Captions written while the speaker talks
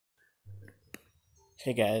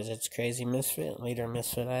Hey guys, it's Crazy Misfit, leader of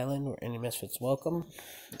Misfit Island, where any misfits welcome.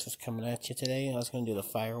 Just coming at you today. I was going to do the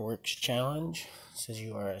fireworks challenge. It says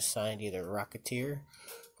you are assigned either Rocketeer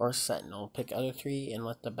or Sentinel. Pick other three and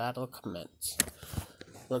let the battle commence.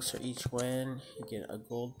 Looks for each win, you get a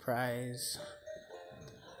gold prize.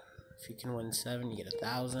 If you can win 7, you get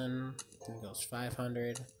 1,000. Then it goes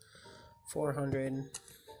 500, 400,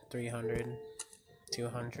 300,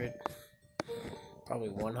 200, probably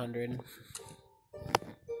 100.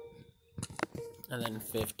 And then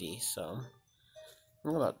 50, so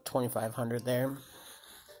about 2,500 there.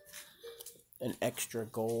 An extra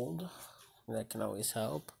gold, that can always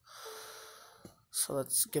help. So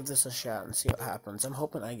let's give this a shot and see what happens. I'm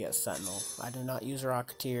hoping I get Sentinel. I do not use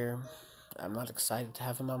Rocketeer. I'm not excited to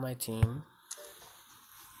have him on my team.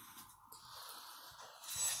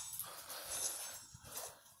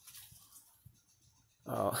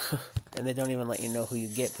 Oh, and they don't even let you know who you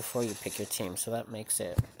get before you pick your team, so that makes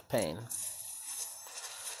it a pain.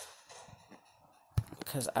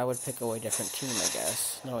 Because I would pick a way different team, I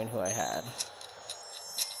guess, knowing who I had.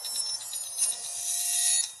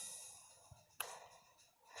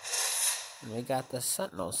 And we got the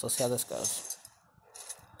Sentinel, so let's see how this goes.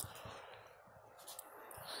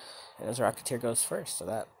 And his Rocketeer goes first, so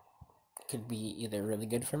that could be either really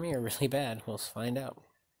good for me or really bad. We'll find out.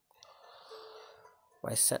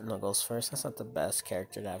 My Sentinel goes first. That's not the best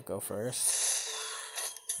character to have go first.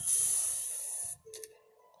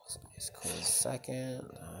 He's Queen second.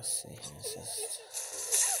 Let's see. Let's just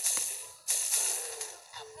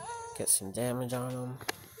get some damage on him.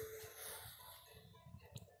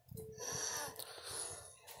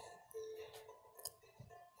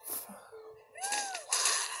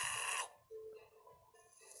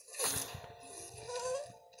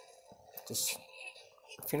 Just,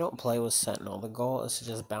 if you don't play with Sentinel, the goal is to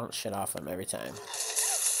just bounce shit off him every time.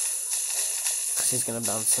 Because he's going to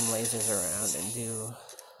bounce some lasers around and do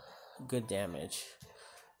good damage.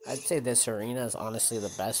 I'd say this arena is honestly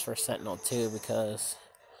the best for Sentinel too, because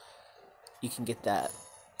you can get that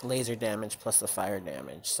laser damage plus the fire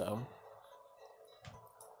damage, so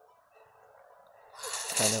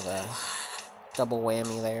kind of a double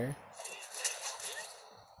whammy there.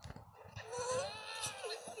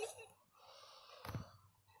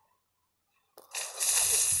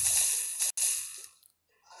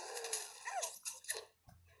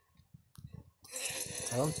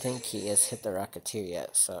 I don't think he has hit the Rocketeer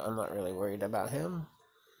yet, so I'm not really worried about him.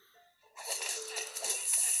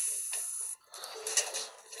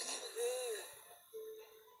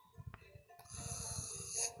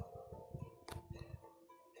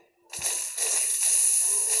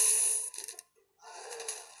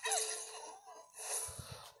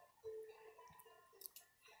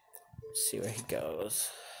 Let's see where he goes.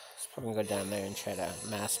 He's probably gonna go down there and try to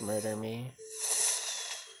mass murder me.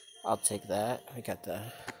 I'll take that. We got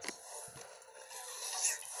the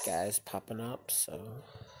guys popping up, so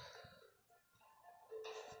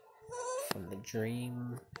from the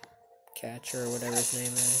Dream Catcher or whatever his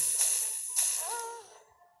name is.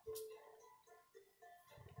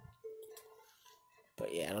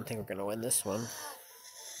 But yeah, I don't think we're gonna win this one.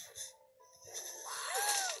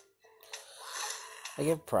 I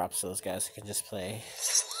give props to those guys who can just play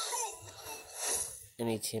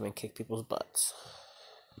any team and kick people's butts.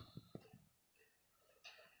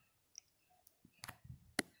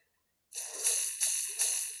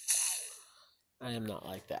 I am not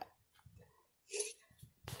like that.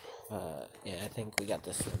 Yeah, I think we got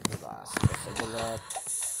this one last. So good luck.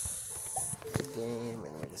 Good game,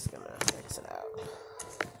 and we're just gonna mix it out.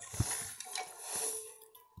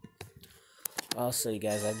 Also, you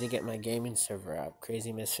guys, I did get my gaming server up,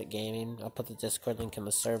 Crazy Misfit Gaming. I'll put the Discord link in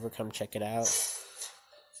the server. Come check it out.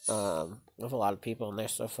 We have a lot of people in there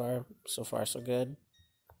so far. So far, so good.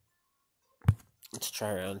 Let's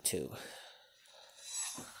try round 2.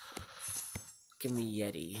 Give me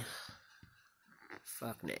Yeti.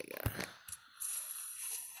 Fuck nigga.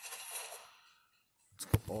 Let's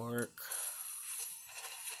go Orc.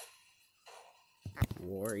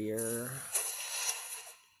 Warrior.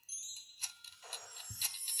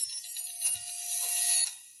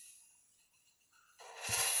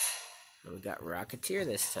 And we got Rocketeer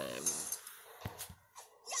this time.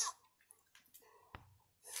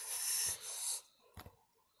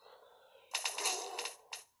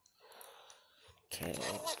 Okay,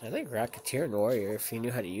 I think Rocketeer and Warrior, if you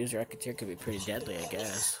knew how to use Rocketeer, could be pretty deadly, I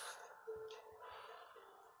guess.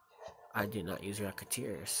 I do not use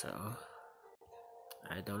Rocketeer, so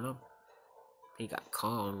I don't know. He got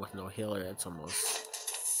Kong with no healer. That's almost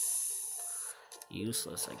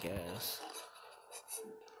useless, I guess.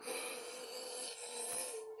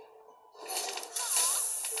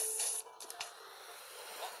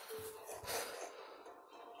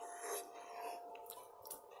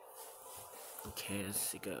 Okay,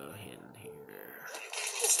 let's go in here.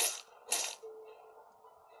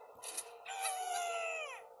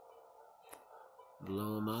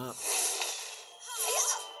 Blow him up.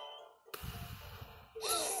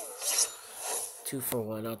 Two for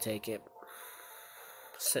one, I'll take it.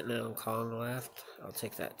 Sitting on Kong left, I'll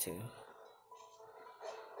take that too.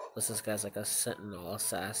 Unless this guy's like a sentinel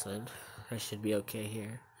assassin, I should be okay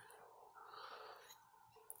here.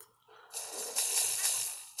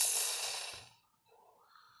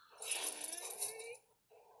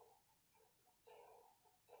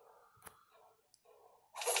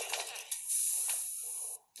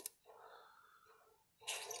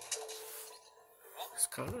 It's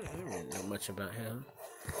kind of, I don't know much about him.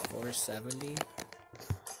 470.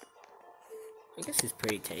 I guess he's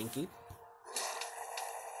pretty tanky.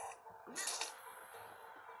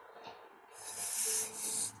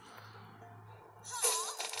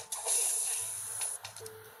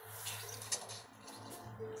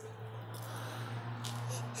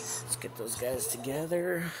 Let's get those guys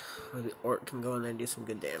together. Maybe Orc can go in there and do some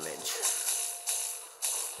good damage.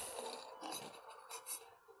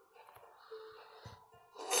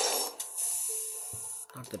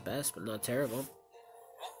 Not the best, but not terrible.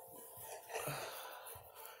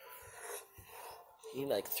 Need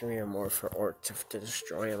like 3 or more for Orc to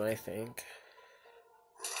destroy him, I think.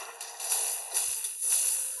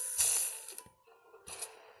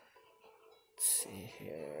 Let's see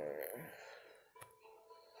here.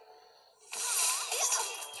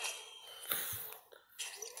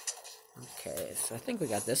 Okay, so I think we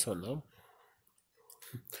got this one though.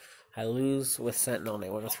 I lose with Sentinel and I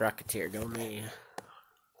win with Rocketeer. Go me.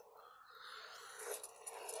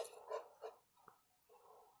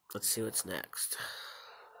 Let's see what's next.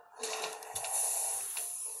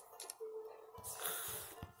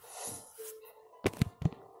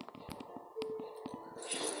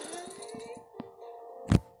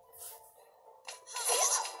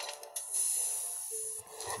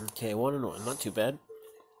 Okay, 1 and 1, not too bad.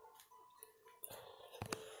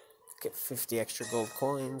 Get 50 extra gold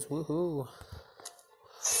coins, woohoo!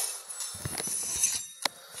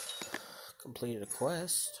 Completed a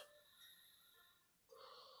quest.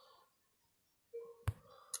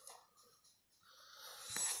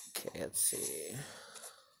 Okay, let's see.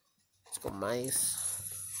 Let's go mice.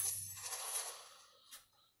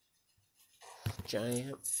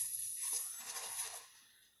 Giant.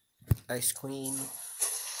 Ice Queen.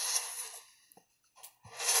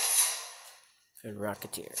 And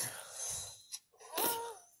Rocketeer.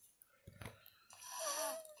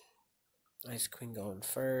 Ice Queen going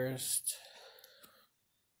first.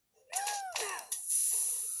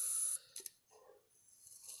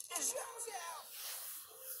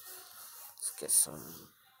 Let's get some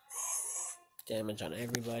damage on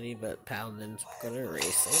everybody, but Paladin's gonna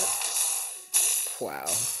erase it. Wow.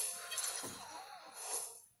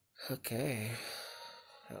 Okay.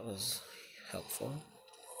 That was helpful.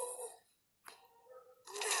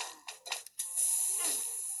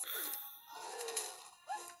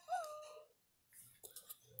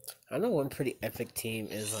 I know one pretty epic team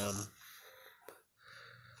is,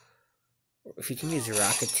 if you can use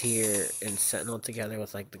Rocketeer and Sentinel together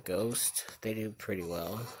with, like, the Ghost, they do pretty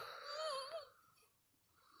well.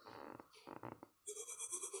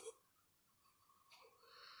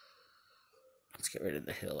 Let's get rid of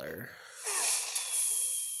the healer.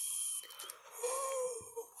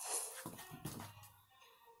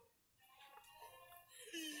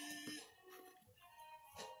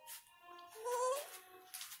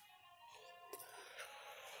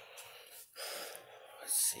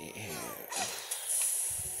 Let's see here.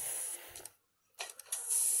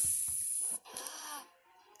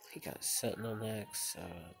 He got Sentinel next, so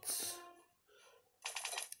it's...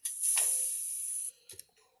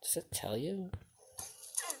 Does it tell you?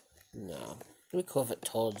 No. It'd be cool if it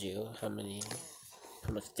told you how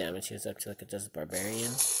much damage he was up to, like it does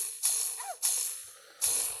Barbarian.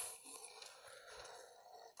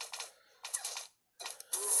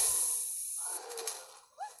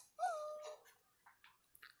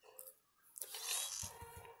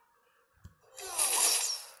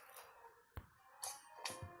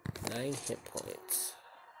 Nine hit points.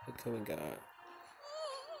 What can we got?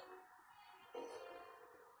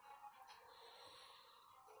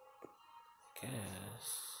 Guess.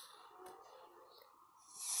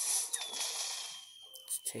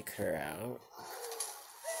 Let's take her out.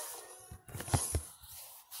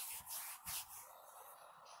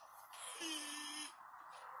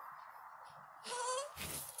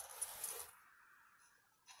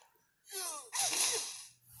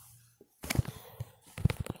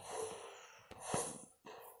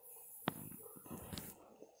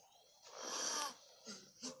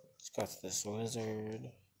 That's this lizard.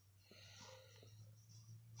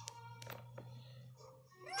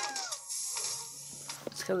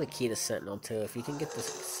 It's kind of the key to Sentinel too. If you can get this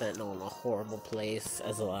Sentinel in a horrible place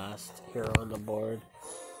as the last hero on the board,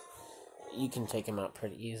 you can take him out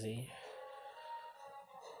pretty easy.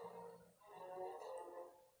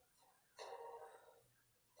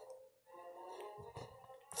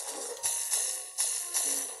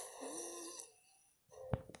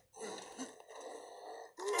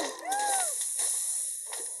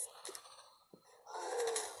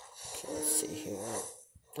 Okay, let's see here.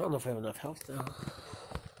 I don't know if I have enough health though.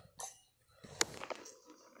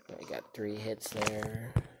 I got 3 hits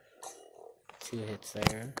there. 2 hits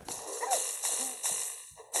there.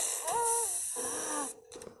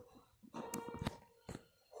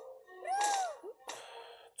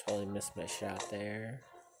 Totally missed my shot there.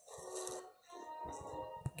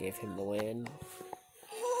 Gave him the win.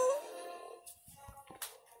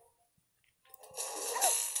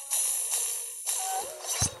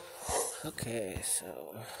 Okay,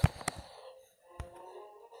 so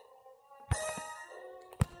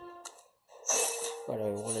what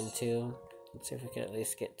are we, 1 and 2? Let's see if we can at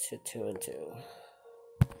least get to 2 and 2.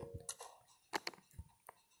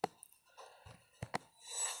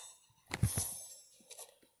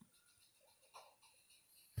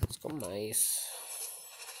 Let's go mice.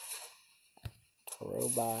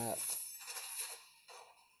 Robot.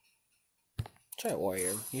 Try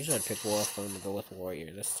warrior. Usually I pick wolf, I'm gonna go with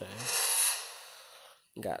warrior this time.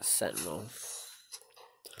 Got sentinel.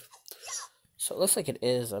 So it looks like it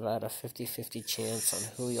is about a 50-50 chance on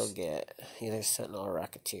who you'll get, either sentinel or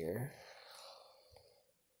rocketeer.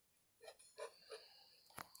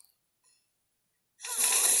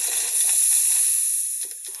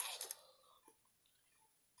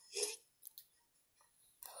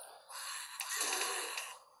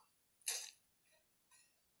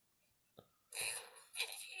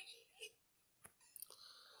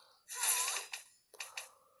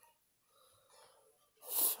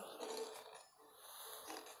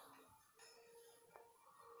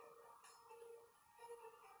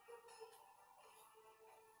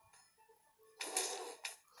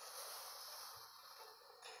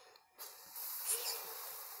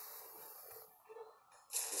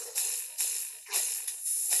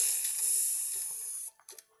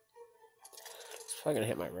 Probably gonna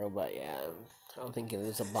hit my robot, yeah. I don't think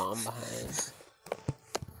there's a bomb behind.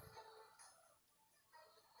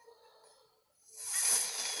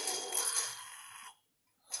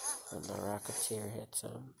 And the rocketeer hits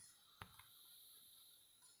him.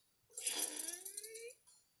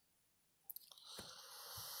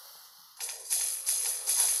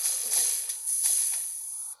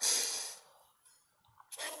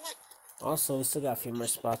 Also, we still got a few more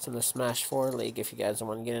spots in the Smash 4 League if you guys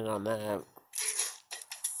want to get in on that.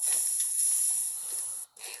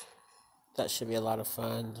 That should be a lot of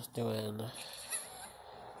fun doing it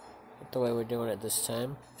the way we're doing it this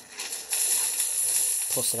time.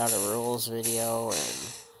 Posted out a rules video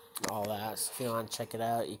and all that, so if you want to check it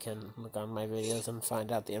out, you can look on my videos and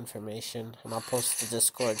find out the information. And I'll post the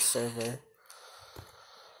Discord server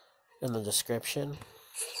in the description.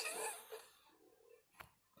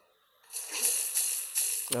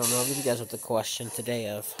 I don't know, I'll leave you guys with the question today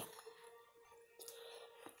of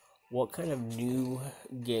what kind of new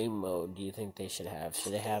game mode do you think they should have?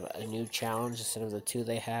 Should they have a new challenge instead of the 2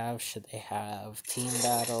 they have? Should they have team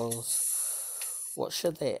battles? What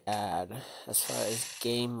should they add as far as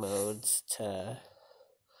game modes to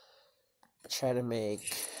try to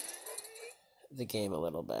make the game a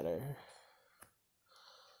little better?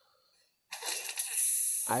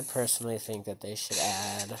 I personally think that they should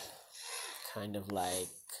add kind of like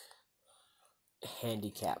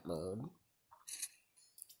handicap mode.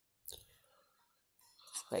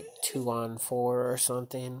 Like 2-on-4 or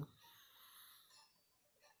something.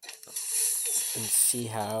 And see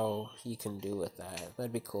how you can do with that.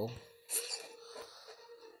 That'd be cool.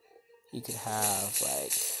 You could have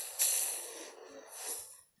like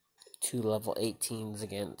 2 level 18s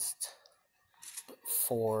against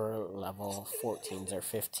 4 level 14s or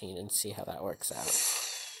 15 and see how that works out.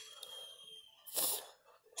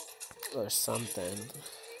 Or something.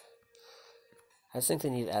 I just think they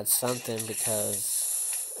need to add something because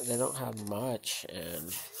they don't have much and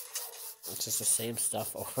it's just the same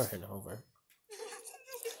stuff over and over.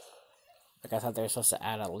 Like I thought they were supposed to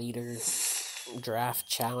add a leader draft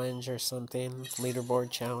challenge or something, leaderboard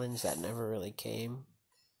challenge that never really came.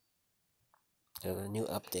 And a new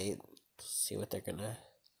update, see what they're gonna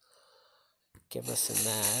give us in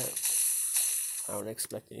that. I don't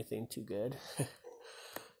expect anything too good.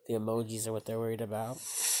 The emojis are what they're worried about.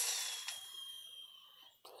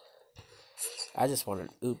 I just want an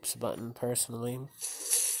oops button, personally.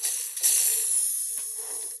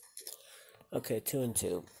 Okay, 2 and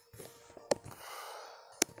 2.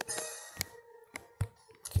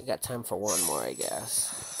 Okay, got time for one more, I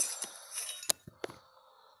guess.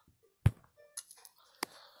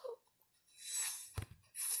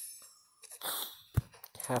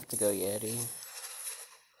 Have to go Yeti.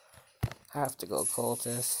 Have to go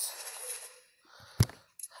Cultist.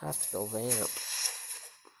 Have to go Vamp.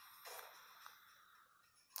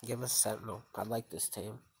 Give us Sentinel. I like this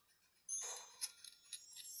team.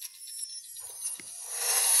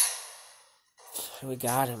 We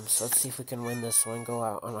got him, so let's see if we can win this one. Go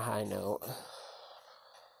out on a high note.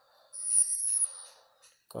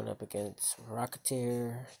 Going up against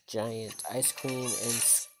Rocketeer, Giant, Ice Queen, and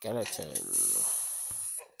Skeleton.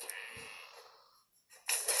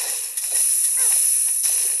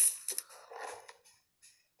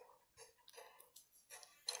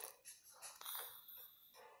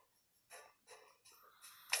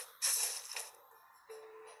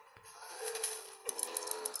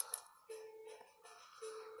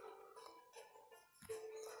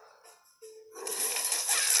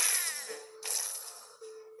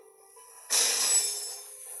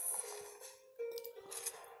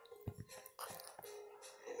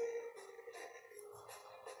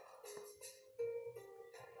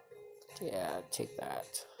 Yeah, take that.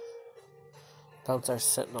 Bounce our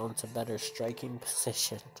Sentinel into better striking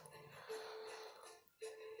position.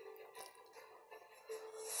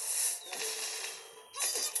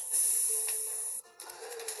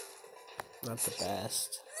 Not the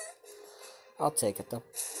best. I'll take it though.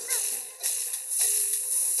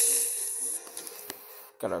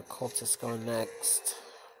 Got our Cultist going next.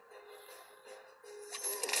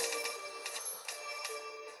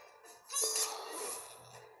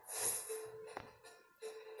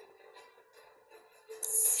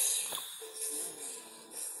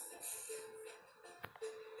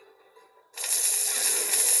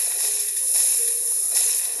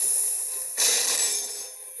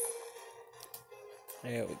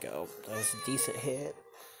 There we go. That was a decent hit.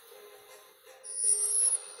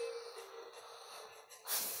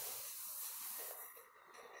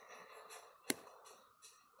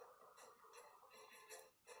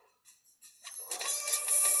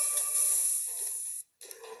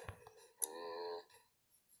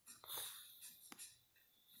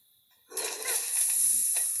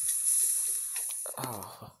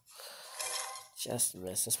 Oh, just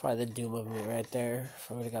missed. That's probably the doom of me right there.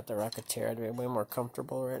 If I would have got the Rocketeer, I'd be way more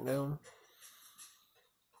comfortable right now.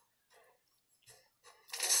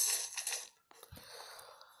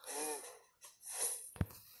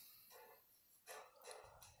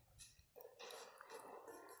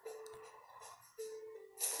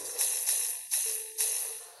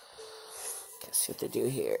 Let's see what they do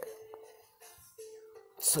here.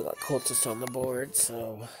 Still got Cultist on the board,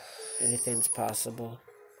 so anything's possible.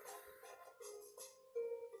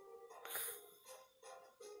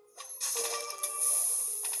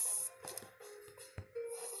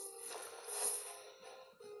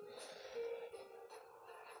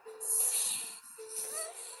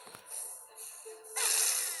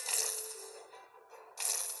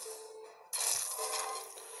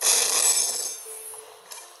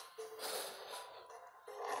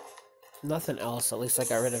 Nothing else. At least I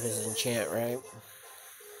got rid of his enchant, right?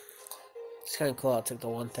 It's kind of cool. I took the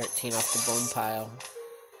 113 off the bone pile.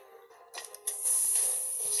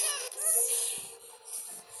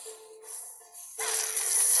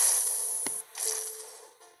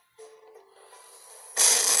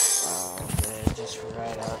 Oh man, just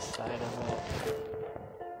right outside of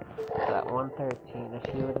it. That 113. If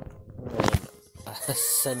he would have been a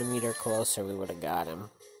centimeter closer, we would have got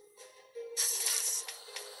him.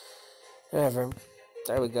 Whatever.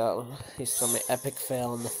 There we go. He saw my epic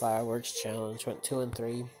fail in the fireworks challenge. Went 2 and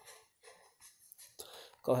 3.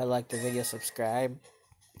 Go ahead, like the video, subscribe.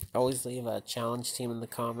 Always leave a challenge team in the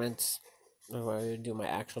comments. If I do my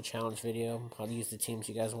actual challenge video, I'll use the teams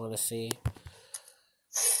you guys want to see.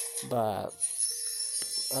 But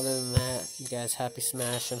other than that, you guys happy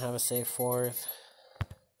Smash and have a safe 4th.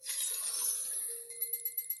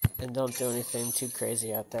 And don't do anything too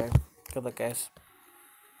crazy out there. Good luck, guys.